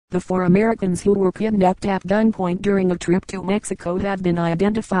The 4 Americans who were kidnapped at gunpoint during a trip to Mexico have been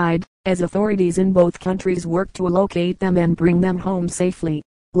identified, as authorities in both countries work to locate them and bring them home safely.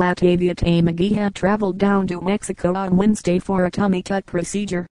 Latavia Tay McGee had traveled down to Mexico on Wednesday for a tummy tuck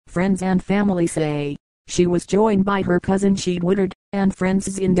procedure, friends and family say. She was joined by her cousin Shaeed Woodard, and friends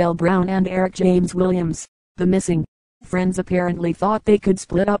Zindell Brown and Eric James Williams. The missing friends apparently thought they could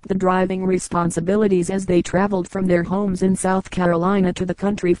split up the driving responsibilities as they traveled from their homes in South Carolina to the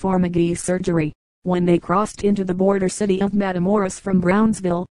country for McGee's surgery. When they crossed into the border city of Matamoros from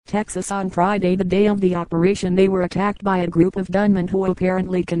Brownsville, Texas on Friday, the day of the operation, they were attacked by a group of gunmen who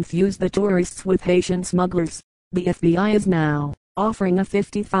apparently confused the tourists with Haitian smugglers. The FBI is now offering a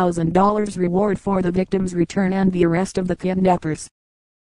 $50,000 reward for the victim's return and the arrest of the kidnappers.